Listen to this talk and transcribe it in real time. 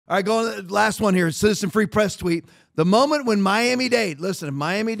All right, go on the last one here. Citizen Free Press tweet. The moment when Miami-Dade, listen, if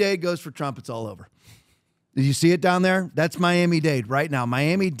Miami-Dade goes for Trump, it's all over. Did you see it down there? That's Miami-Dade right now.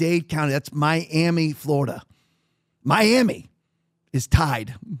 Miami-Dade County. That's Miami, Florida. Miami is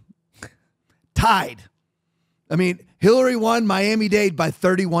tied. Tied. I mean, Hillary won Miami-Dade by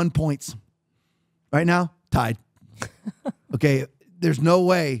 31 points. Right now, tied. Okay, there's no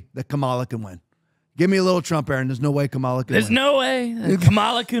way that Kamala can win. Give me a little Trump, Aaron. There's no way Kamala can win. There's no way that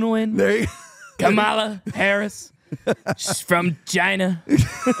Kamala can win. There you Kamala Harris. She's from China.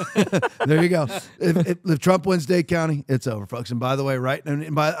 There you go. If Trump wins Dade County, it's over, folks. And by the way, right,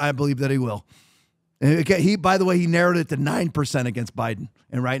 I believe that he will. Okay, by the way, he narrowed it to 9% against Biden,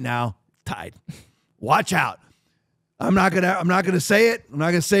 and right now, tied. Watch out. I'm not gonna say it. I'm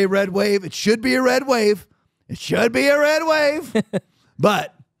not gonna say red wave. It should be a red wave. It should be a red wave.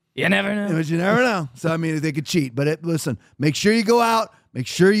 But you never know. But you never know. So I mean, they could cheat. But listen, make sure you go out. Make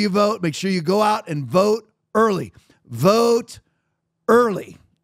sure you vote. Make sure you go out and vote early. Vote early.